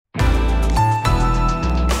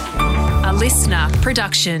listener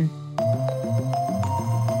production.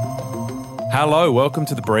 Hello, welcome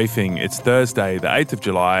to The Briefing. It's Thursday, the 8th of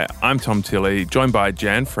July. I'm Tom Tilley, joined by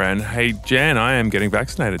Jan Fran. Hey, Jan, I am getting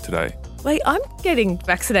vaccinated today. Wait, I'm getting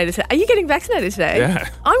vaccinated today. Are you getting vaccinated today? Yeah.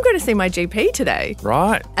 I'm going to see my GP today.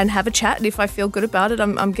 Right. And have a chat, and if I feel good about it,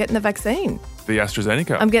 I'm getting the vaccine. The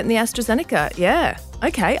AstraZeneca. I'm getting the AstraZeneca, yeah.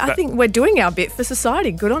 Okay, I think we're doing our bit for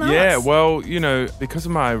society. Good on us. Yeah, well, you know, because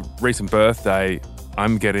of my recent birthday,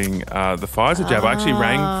 I'm getting the Pfizer jab. I actually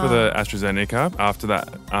rang for the AstraZeneca after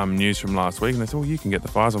that news from last week, and they said, well, you can get the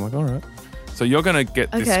Pfizer. I'm like, all right. So you're going to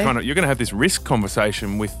get this you're going to have this risk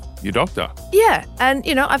conversation with your doctor. Yeah, and,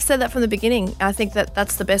 you know, I've said that from the beginning. I think that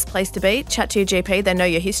that's the best place to be. Chat to your GP. They know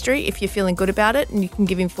your history. If you're feeling good about it and you can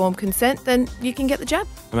give informed consent, then you can get the jab.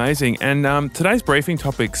 Amazing. And today's briefing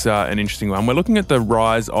topic's an interesting one. We're looking at the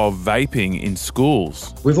rise of vaping in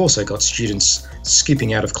schools. We've also got students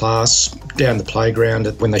skipping out of class, down the playground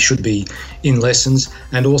when they should be in lessons,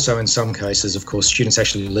 and also in some cases, of course, students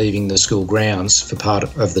actually leaving the school grounds for part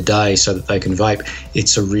of the day so that they can vape.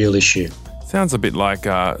 It's a real issue. Sounds a bit like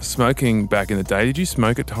smoking back in the day. Did you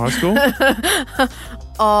smoke at high school?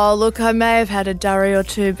 Oh, look, I may have had a durry or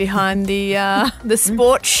two behind the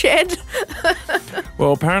sports shed.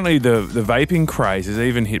 Well, apparently the vaping craze has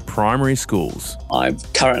even hit primary schools. I'm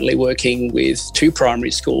currently working with two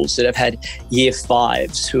primary schools that have had year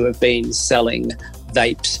fives who have been selling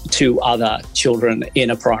vapes to other children in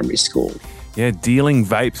a primary school. Yeah, dealing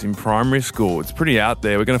vapes in primary school. It's pretty out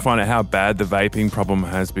there. We're going to find out how bad the vaping problem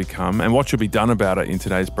has become and what should be done about it in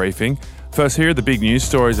today's briefing. First, here are the big news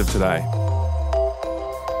stories of today.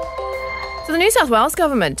 So the New South Wales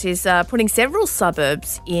government is putting several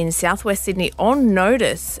suburbs in southwest Sydney on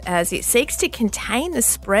notice as it seeks to contain the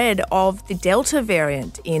spread of the Delta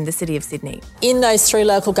variant in the city of Sydney. In those three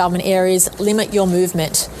local government areas, limit your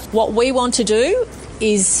movement. What we want to do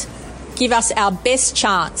is give us our best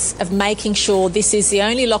chance of making sure this is the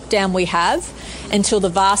only lockdown we have until the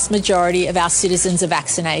vast majority of our citizens are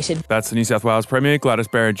vaccinated. That's the New South Wales Premier, Gladys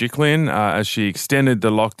Berejiklian, as she extended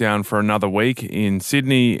the lockdown for another week in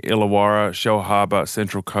Sydney, Illawarra, Shell Harbour,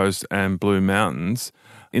 Central Coast and Blue Mountains.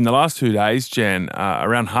 In the last 2 days, Jan,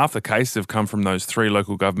 around half the cases have come from those three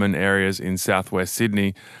local government areas in southwest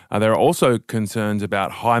Sydney. There are also concerns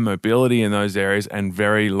about high mobility in those areas and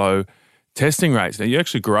very low testing rates. Now, you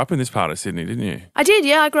actually grew up in this part of Sydney, didn't you? I did,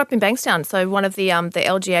 yeah. I grew up in Bankstown, so one of the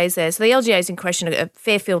LGAs there. So the LGAs in question are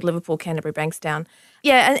Fairfield, Liverpool, Canterbury, Bankstown.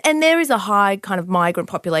 Yeah, and there is a high kind of migrant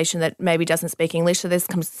population that maybe doesn't speak English, so there's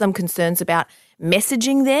some concerns about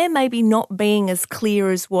messaging there maybe not being as clear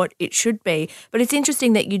as what it should be. But it's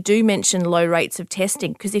interesting that you do mention low rates of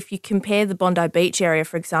testing, because if you compare the Bondi Beach area,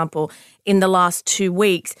 for example, in the last 2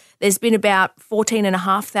 weeks, there's been about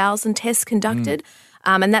 14,500 tests conducted.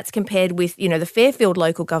 And that's compared with, you know, the Fairfield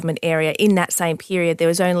local government area. In that same period, there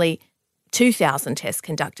was only 2,000 tests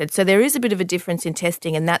conducted. So there is a bit of a difference in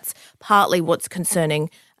testing, and that's partly what's concerning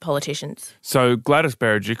politicians. So Gladys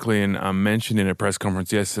Berejiklian mentioned in a press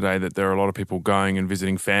conference yesterday that there are a lot of people going and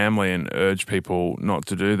visiting family and urged people not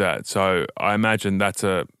to do that. So I imagine that's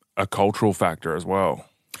a cultural factor as well.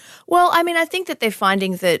 Well, I mean, I think that they're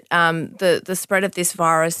finding that the spread of this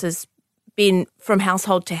virus has been from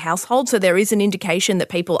household to household. So there is an indication that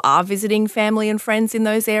people are visiting family and friends in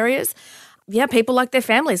those areas. Yeah, people like their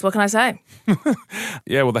families. What can I say?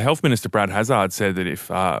 Yeah, well, the Health Minister, Brad Hazzard, said that if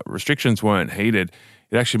restrictions weren't heeded,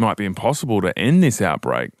 it actually might be impossible to end this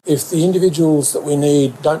outbreak. If the individuals that we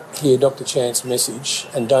need don't hear Dr. Chan's message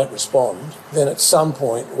and don't respond, then at some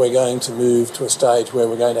point we're going to move to a stage where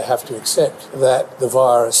we're going to have to accept that the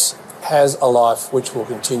virus has a life which will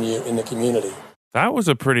continue in the community. That was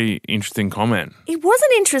a pretty interesting comment. It was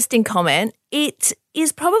an interesting comment. It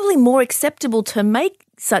is probably more acceptable to make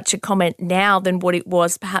such a comment now than what it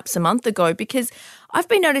was perhaps a month ago, because I've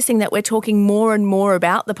been noticing that we're talking more and more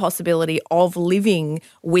about the possibility of living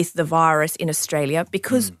with the virus in Australia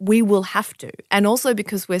because we will have to, and also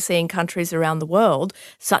because we're seeing countries around the world,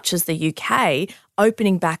 such as the UK,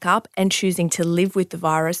 opening back up and choosing to live with the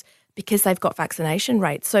virus because they've got vaccination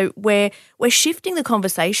rates. So we're shifting the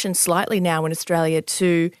conversation slightly now in Australia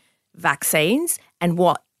to vaccines and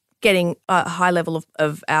what getting a high level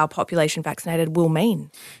of our population vaccinated will mean.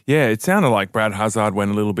 Yeah, it sounded like Brad Hazzard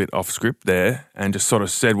went a little bit off script there and just sort of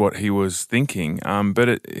said what he was thinking.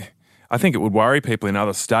 But I think it would worry people in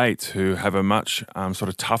other states who have a much sort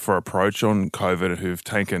of tougher approach on COVID, who've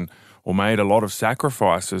taken or made a lot of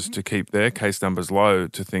sacrifices to keep their case numbers low,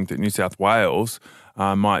 to think that New South Wales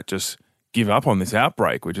might just give up on this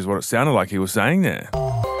outbreak, which is what it sounded like he was saying there.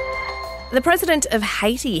 The president of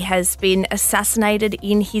Haiti has been assassinated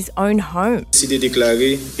in his own home.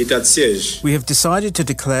 We have decided to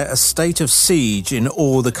declare a state of siege in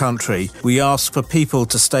all the country. We ask for people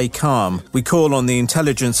to stay calm. We call on the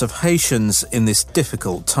intelligence of Haitians in this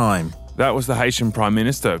difficult time. That was the Haitian Prime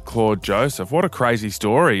Minister, Claude Joseph. What a crazy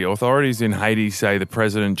story. Authorities in Haiti say the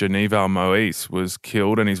president, Geneviève Moïse, was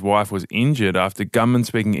killed and his wife was injured after gunmen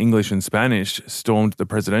speaking English and Spanish stormed the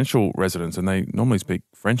presidential residence. And they normally speak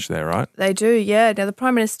French there, right? They do, yeah. Now, the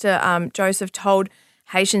Prime Minister, Joseph, told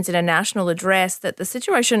Haitians in a national address that the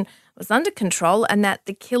situation was under control and that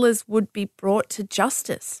the killers would be brought to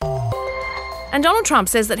justice. And Donald Trump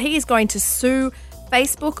says that he is going to sue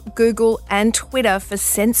Facebook, Google and Twitter for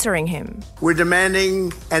censoring him. We're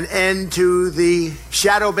demanding an end to the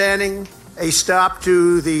shadow banning, a stop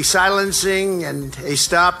to the silencing, and a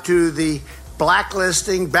stop to the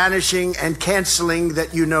blacklisting, banishing and cancelling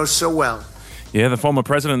that you know so well. Yeah, the former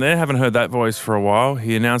president there, haven't heard that voice for a while.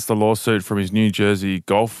 He announced a lawsuit from his New Jersey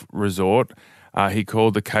golf resort. He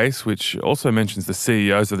called the case, which also mentions the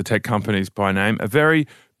CEOs of the tech companies by name, a very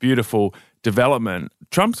beautiful development.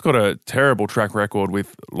 Trump's got a terrible track record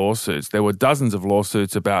with lawsuits. There were dozens of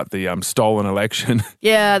lawsuits about the stolen election.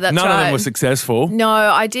 Yeah, that's None right. of them were successful. No,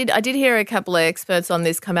 I did hear a couple of experts on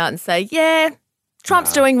this come out and say, yeah,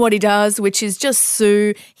 Trump's doing what he does, which is just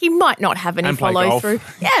sue. He might not have any And play follow golf. through.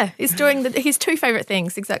 Yeah, he's doing his two favourite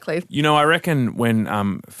things, exactly. You know, I reckon when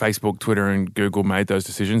Facebook, Twitter and Google made those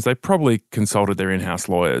decisions, they probably consulted their in-house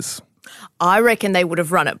lawyers. I reckon they would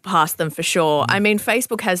have run it past them for sure. I mean,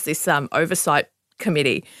 Facebook has this oversight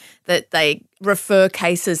committee that they refer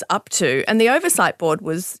cases up to, and the oversight board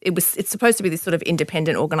it's supposed to be this sort of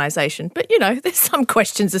independent organisation, but you know, there's some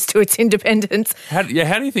questions as to its independence. How do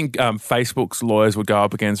you think Facebook's lawyers would go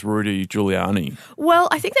up against Rudy Giuliani? Well,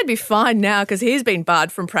 I think they'd be fine now because he's been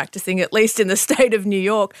barred from practicing, at least in the state of New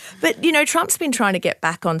York. But you know, Trump's been trying to get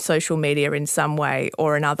back on social media in some way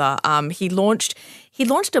or another. He launched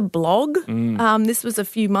a blog. This was a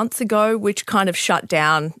few months ago, which kind of shut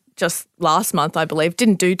down just last month, I believe.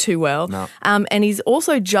 Didn't do too well. No. And he's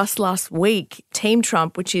also just last week, Team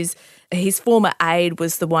Trump, which is his former aide,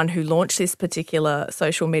 was the one who launched this particular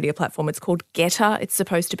social media platform. It's called Getter. It's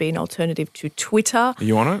supposed to be an alternative to Twitter. Are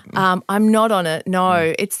you on it? I'm not on it,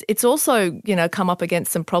 no. It's also, you know, come up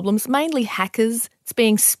against some problems, mainly hackers. It's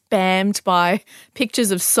being spammed by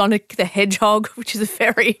pictures of Sonic the Hedgehog, which is a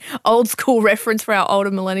very old school reference for our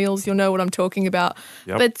older millennials. You'll know what I'm talking about.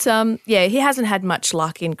 Yep. But, yeah, he hasn't had much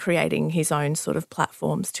luck in creating his own sort of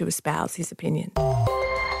platforms to espouse his opinion.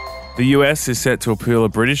 The US is set to appeal a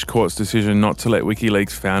British court's decision not to let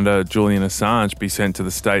WikiLeaks founder Julian Assange be sent to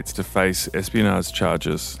the States to face espionage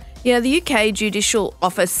charges. Yeah, the UK Judicial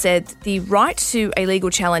Office said the right to a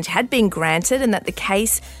legal challenge had been granted and that the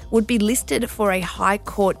case would be listed for a High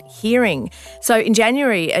Court hearing. So in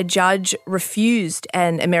January, a judge refused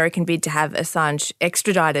an American bid to have Assange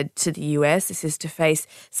extradited to the US. This is to face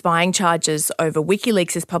spying charges over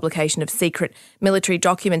WikiLeaks' publication of secret military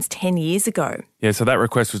documents 10 years ago. Yeah, so that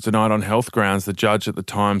request was denied on health grounds. The judge at the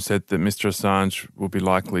time said that Mr. Assange would be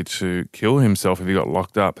likely to kill himself if he got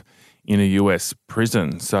locked up in a US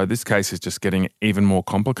prison. So this case is just getting even more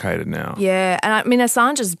complicated now. Yeah, and I mean,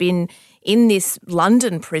 Assange has been in this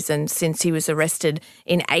London prison since he was arrested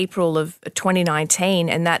in April of 2019,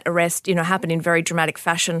 and that arrest, you know, happened in very dramatic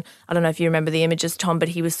fashion. I don't know if you remember the images, Tom, but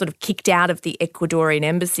he was sort of kicked out of the Ecuadorian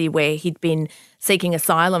embassy where he'd been seeking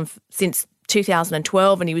asylum since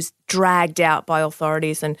 2012, and he was dragged out by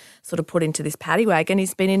authorities and sort of put into this paddy wagon.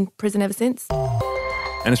 He's been in prison ever since.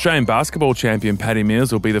 And Australian basketball champion Paddy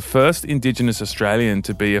Mills will be the first Indigenous Australian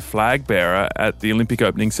to be a flag bearer at the Olympic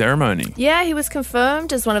opening ceremony. Yeah, he was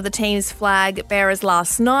confirmed as one of the team's flag bearers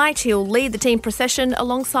last night. He'll lead the team procession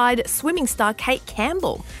alongside swimming star Kate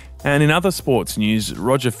Campbell. And in other sports news,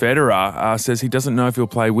 Roger Federer says he doesn't know if he'll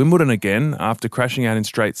play Wimbledon again after crashing out in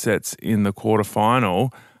straight sets in the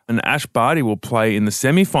quarterfinal. And Ash Barty will play in the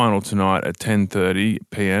semi-final tonight at 10:30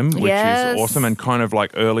 p.m, which is awesome and kind of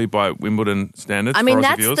like early by Wimbledon standards. I mean, for Aussie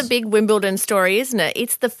that's viewers. the big Wimbledon story, isn't it?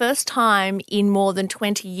 It's the first time in more than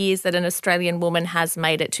 20 years that an Australian woman has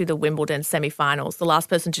made it to the Wimbledon semi-finals. The last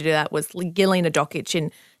person to do that was Jelena Dokic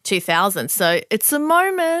in 2000. So it's a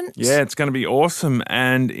moment. Yeah, it's going to be awesome.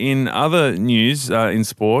 And in other news in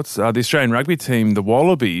sports, the Australian rugby team, the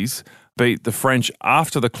Wallabies, beat the French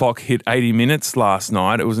after the clock hit 80 minutes last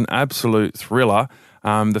night. It was an absolute thriller,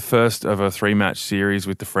 the first of a 3-match series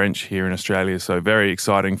with the French here in Australia. So very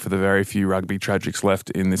exciting for the very few rugby tragics left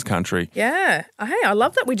in this country. Yeah. Hey, I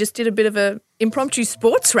love that we just did a bit of a impromptu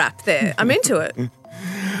sports wrap there. I'm into it.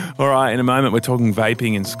 All right, in a moment, we're talking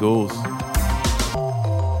vaping in schools.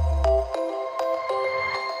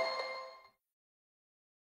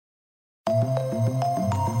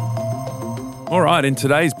 All right, in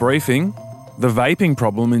today's briefing, the vaping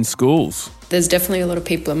problem in schools. There's definitely a lot of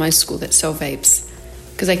people at my school that sell vapes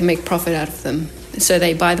because they can make profit out of them. So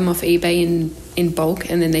they buy them off eBay in bulk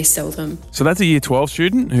and then they sell them. So that's a Year 12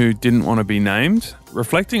 student who didn't want to be named,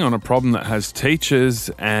 reflecting on a problem that has teachers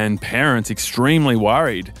and parents extremely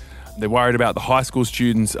worried. They're worried about the high school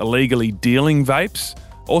students illegally dealing vapes,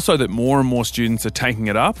 also that more and more students are taking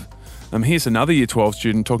it up. Here's another Year 12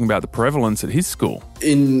 student talking about the prevalence at his school.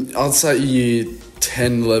 I'd say Year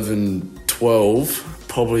 10, 11, 12,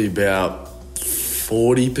 probably about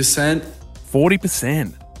 40%.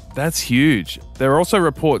 40%. That's huge. There are also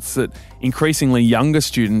reports that increasingly younger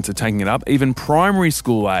students are taking it up, even primary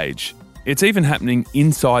school age. It's even happening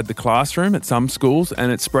inside the classroom at some schools,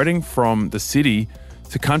 and it's spreading from the city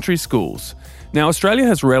to country schools. Now, Australia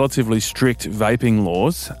has relatively strict vaping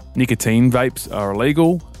laws. Nicotine vapes are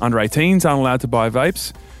illegal, under 18s aren't allowed to buy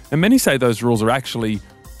vapes, and many say those rules are actually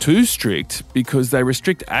too strict because they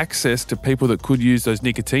restrict access to people that could use those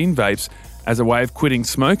nicotine vapes as a way of quitting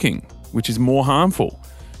smoking, which is more harmful.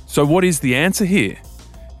 So what is the answer here?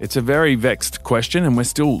 It's a very vexed question, and we're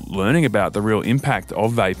still learning about the real impact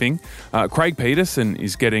of vaping. Craig Peterson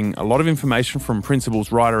is getting a lot of information from principals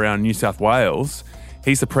right around New South Wales.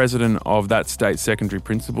 He's the president of that state secondary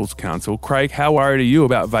principals council. Craig, how worried are you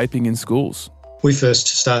about vaping in schools? We first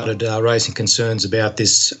started raising concerns about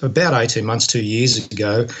this about 18 months, 2 years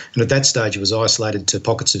ago, and at that stage it was isolated to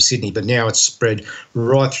pockets of Sydney, but now it's spread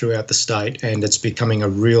right throughout the state and it's becoming a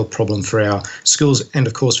real problem for our schools and,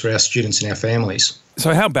 of course, for our students and our families.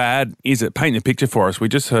 So how bad is it? Paint a picture for us. We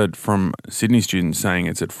just heard from Sydney students saying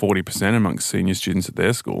it's at 40% amongst senior students at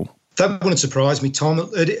their school. That wouldn't surprise me, Tom.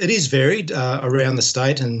 It is varied around the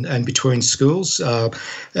state and between schools,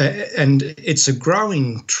 and it's a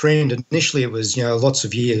growing trend. Initially, it was lots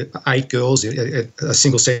of Year 8 girls at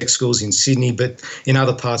single-sex schools in Sydney, but in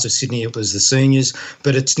other parts of Sydney it was the seniors.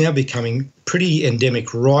 But it's now becoming pretty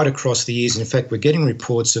endemic right across the years. In fact, we're getting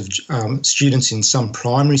reports of students in some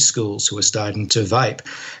primary schools who are starting to vape.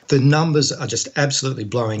 The numbers are just absolutely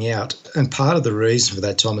blowing out, and part of the reason for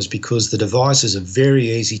that, Tom, is because the devices are very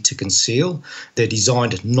easy to conceal. They're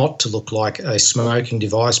designed not to look like a smoking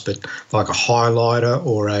device, but like a highlighter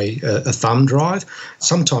or a thumb drive.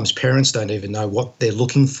 Sometimes parents don't even know what they're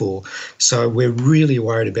looking for. So we're really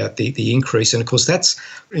worried about the increase. And of course, that's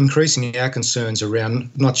increasing our concerns around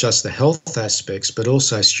not just the health aspects, but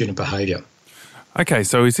also student behaviour. Okay,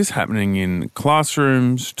 so is this happening in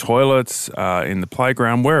classrooms, toilets, in the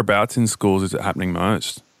playground? Whereabouts in schools is it happening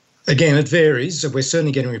most? Again, it varies. We're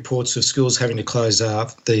certainly getting reports of schools having to close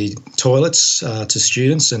the toilets to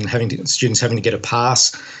students and students having to get a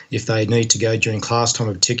pass if they need to go during class time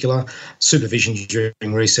in particular. Supervision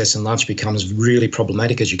during recess and lunch becomes really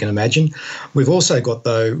problematic, as you can imagine. We've also got,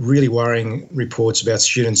 though, really worrying reports about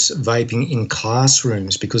students vaping in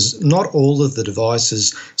classrooms because not all of the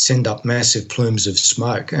devices send up massive plumes of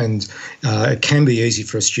smoke, and it can be easy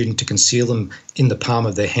for a student to conceal them in the palm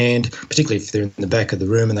of their hand, particularly if they're in the back of the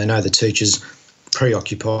room and they know the teacher's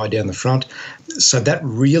preoccupied down the front. So that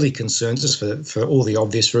really concerns us for all the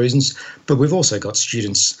obvious reasons. But we've also got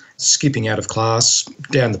students skipping out of class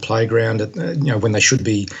down the playground when they should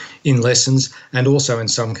be in lessons, and also in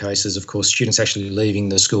some cases, of course, students actually leaving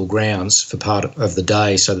the school grounds for part of the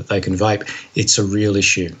day so that they can vape. It's a real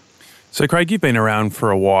issue. So, Craig, you've been around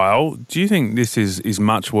for a while. Do you think this is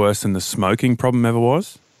much worse than the smoking problem ever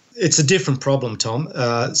was? It's a different problem, Tom.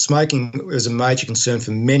 Smoking was a major concern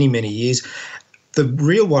for many, many years. The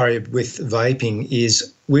real worry with vaping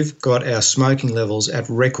is we've got our smoking levels at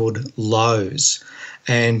record lows.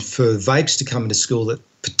 And for vapes to come into school,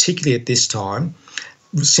 particularly at this time,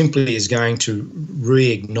 simply is going to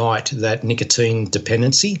reignite that nicotine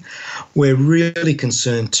dependency. We're really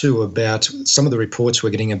concerned too about some of the reports we're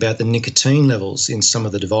getting about the nicotine levels in some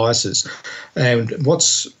of the devices. And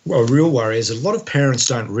what's a real worry is a lot of parents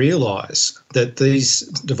don't realise that these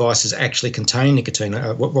devices actually contain nicotine.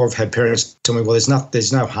 I've had parents tell me, well,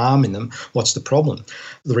 there's no harm in them. What's the problem?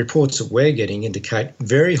 The reports that we're getting indicate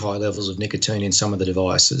very high levels of nicotine in some of the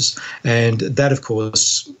devices. And that, of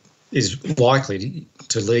course, is likely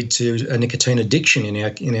to lead to a nicotine addiction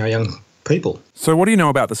in our young people. So what do you know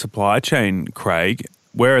about the supply chain, Craig?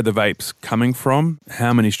 Where are the vapes coming from?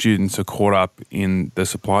 How many students are caught up in the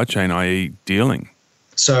supply chain, i.e. dealing?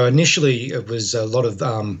 So initially it was a lot of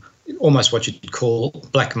almost what you'd call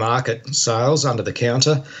black market sales under the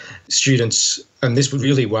counter. Students, and this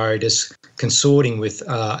really worried us, consorting with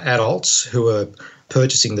adults who are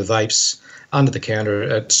purchasing the vapes under the counter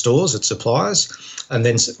at stores, at suppliers, and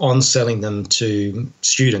then on selling them to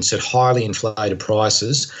students at highly inflated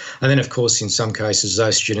prices. And then, of course, in some cases,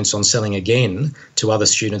 those students on selling again to other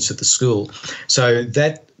students at the school. So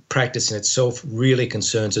that practice in itself really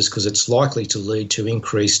concerns us because it's likely to lead to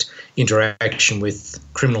increased interaction with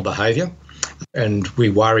criminal behaviour, and we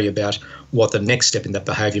worry about what the next step in that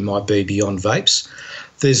behaviour might be beyond vapes.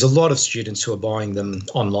 There's a lot of students who are buying them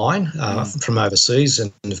online from overseas,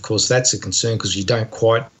 and of course that's a concern because you don't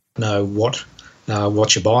quite know what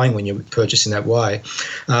you're buying when you purchase in that way.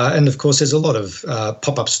 And of course there's a lot of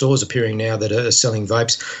pop-up stores appearing now that are selling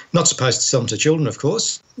vapes. Not supposed to sell them to children, of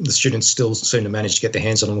course. The students still seem to manage to get their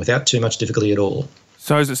hands on them without too much difficulty at all.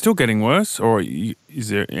 So is it still getting worse, or is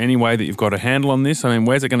there any way that you've got a handle on this? I mean,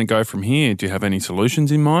 where's it going to go from here? Do you have any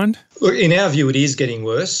solutions in mind? Look, in our view, it is getting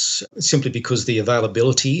worse simply because the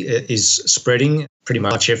availability is spreading. Pretty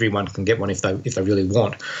much everyone can get one if they really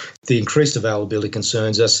want. The increased availability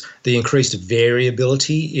concerns us. The increased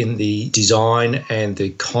variability in the design and the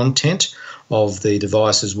content of the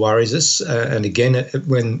devices worries us. And again,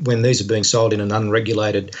 when these are being sold in an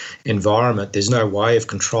unregulated environment, there's no way of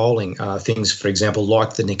controlling things, for example,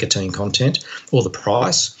 like the nicotine content or the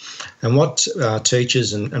price. And what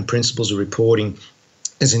teachers and principals are reporting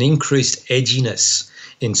is an increased edginess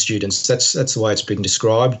in students. That's the way it's been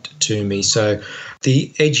described to me. So the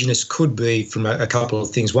edginess could be from a couple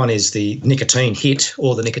of things. One is the nicotine hit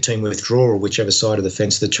or the nicotine withdrawal, whichever side of the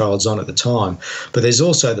fence the child's on at the time. But there's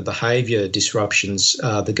also the behaviour disruptions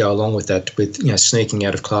that go along with that, with sneaking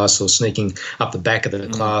out of class or sneaking up the back of the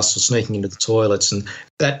class or sneaking into the toilets. And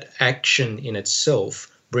that action in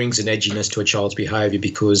itself brings an edginess to a child's behaviour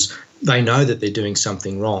because they know that they're doing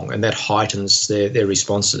something wrong, and that heightens their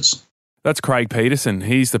responses. That's Craig Peterson.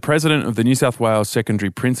 He's the president of the New South Wales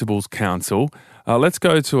Secondary Principals Council. Let's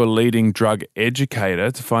go to a leading drug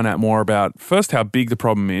educator to find out more about, first, how big the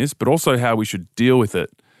problem is, but also how we should deal with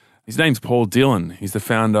it. His name's Paul Dillon. He's the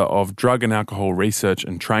founder of Drug and Alcohol Research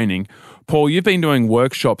and Training. Paul, you've been doing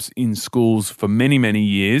workshops in schools for many, many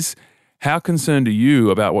years. How concerned are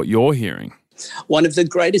you about what you're hearing? One of the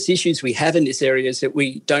greatest issues we have in this area is that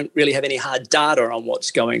we don't really have any hard data on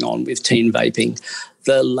what's going on with teen vaping.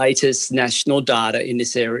 The latest national data in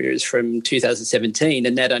this area is from 2017,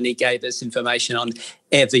 and that only gave us information on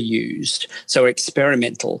ever used, so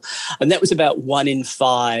experimental. And that was about 1 in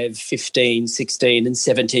 5, 15, 16 and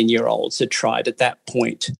 17-year-olds had tried at that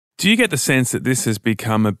point. Do you get the sense that this has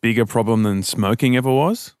become a bigger problem than smoking ever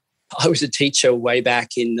was? I was a teacher way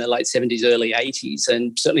back in the late 70s, early 80s,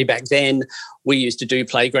 and certainly back then we used to do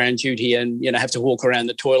playground duty and have to walk around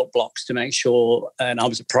the toilet blocks to make sure, and I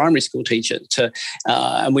was a primary school teacher,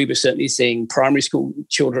 and we were certainly seeing primary school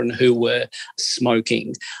children who were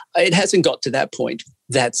smoking. It hasn't got to that point.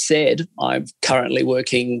 That said, I'm currently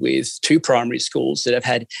working with 2 primary schools that have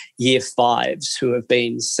had year 5s who have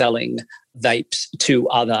been selling vapes to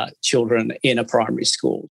other children in a primary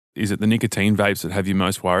school. Is it the nicotine vapes that have you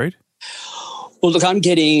most worried? Well, look, I'm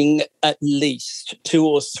getting at least 2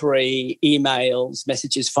 or 3 emails,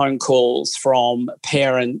 messages, phone calls from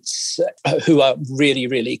parents who are really,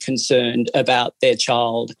 really concerned about their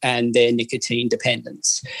child and their nicotine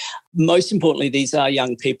dependence. Most importantly, these are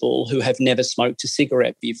young people who have never smoked a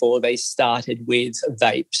cigarette before. They started with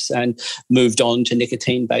vapes and moved on to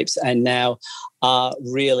nicotine vapes and now are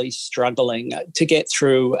really struggling to get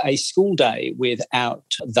through a school day without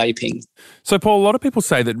vaping. So, Paul, a lot of people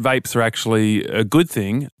say that vapes are actually a good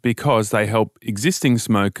thing because they help existing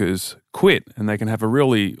smokers quit and they can have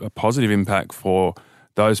a positive impact for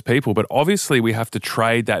those people. But obviously we have to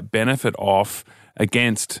trade that benefit off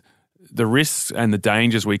against the risks and the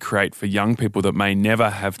dangers we create for young people that may never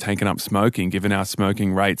have taken up smoking, given our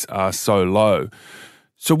smoking rates are so low.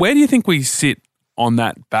 So where do you think we sit on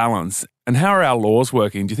that balance? And how are our laws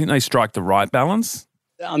working? Do you think they strike the right balance?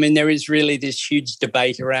 I mean, there is really this huge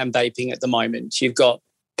debate around vaping at the moment. You've got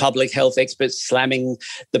public health experts slamming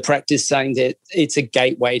the practice, saying that it's a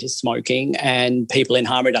gateway to smoking, and people in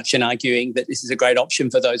harm reduction arguing that this is a great option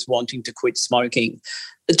for those wanting to quit smoking.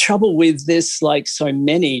 The trouble with this, like so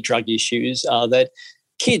many drug issues, are that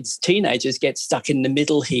teenagers get stuck in the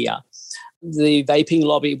middle here. The vaping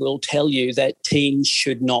lobby will tell you that teens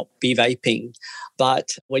should not be vaping. But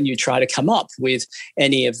when you try to come up with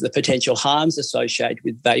any of the potential harms associated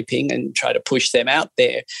with vaping and try to push them out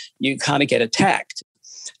there, you kind of get attacked.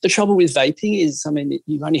 The trouble with vaping is,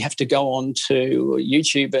 you only have to go on to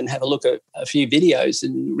YouTube and have a look at a few videos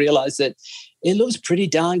and realise that it looks pretty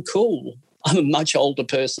darn cool. I'm a much older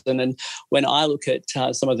person, and when I look at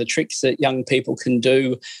some of the tricks that young people can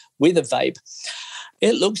do with a vape,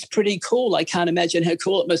 It looks pretty cool. I can't imagine how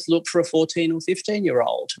cool it must look for a 14 or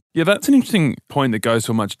 15-year-old. Yeah, that's an interesting point that goes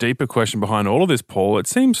to a much deeper question behind all of this, Paul. It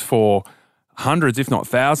seems for hundreds, if not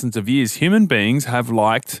thousands of years, human beings have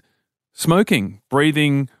liked smoking,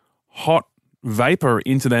 breathing hot vapor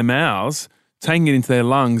into their mouths, taking it into their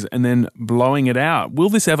lungs and then blowing it out. Will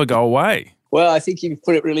this ever go away? Well, I think you've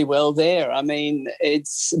put it really well there. I mean,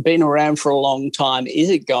 it's been around for a long time. Is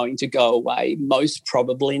it going to go away? Most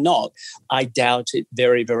probably not. I doubt it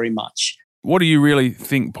very, very much. What do you really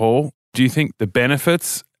think, Paul? Do you think the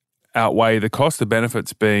benefits outweigh the cost? The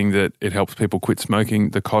benefits being that it helps people quit smoking,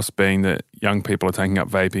 the cost being that young people are taking up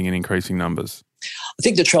vaping in increasing numbers? I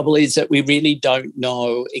think the trouble is that we really don't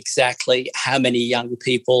know exactly how many young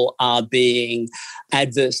people are being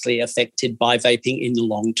adversely affected by vaping in the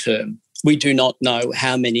long term. We do not know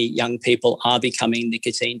how many young people are becoming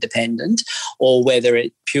nicotine dependent or whether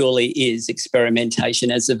it purely is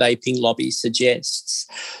experimentation, as the vaping lobby suggests.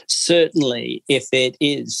 Certainly, if it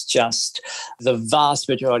is just the vast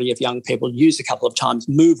majority of young people use a couple of times,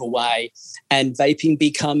 move away, and vaping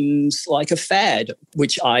becomes like a fad,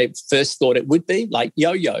 which I first thought it would be, like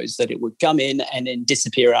yo-yos, that it would come in and then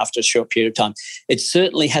disappear after a short period of time. It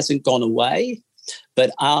certainly hasn't gone away,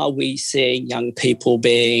 but are we seeing young people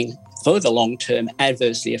being, for the long term,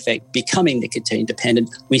 adversely affected, becoming nicotine dependent?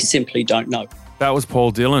 We simply don't know. That was Paul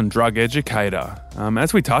Dillon, drug educator.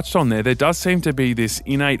 As we touched on there does seem to be this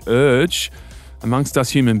innate urge amongst us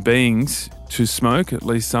human beings to smoke, at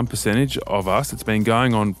least some percentage of us. It's been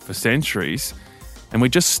going on for centuries. And we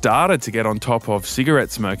just started to get on top of cigarette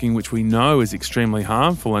smoking, which we know is extremely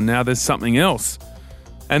harmful, and now there's something else.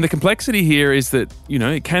 And the complexity here is that,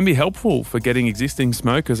 it can be helpful for getting existing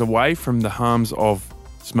smokers away from the harms of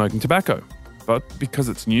smoking tobacco. But because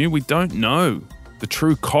it's new, we don't know the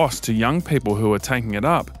true cost to young people who are taking it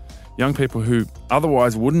up. Young people who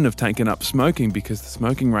otherwise wouldn't have taken up smoking because the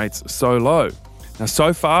smoking rates are so low. Now,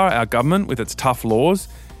 so far, our government, with its tough laws,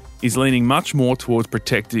 is leaning much more towards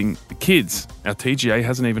protecting the kids. Our TGA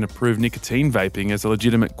hasn't even approved nicotine vaping as a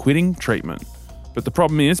legitimate quitting treatment. But the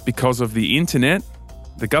problem is, because of the internet,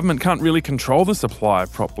 the government can't really control the supply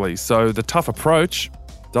properly, so the tough approach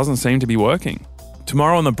doesn't seem to be working.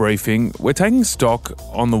 Tomorrow on The Briefing, we're taking stock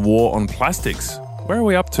on the war on plastics. Where are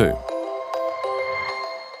we up to?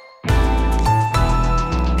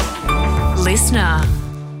 Listener.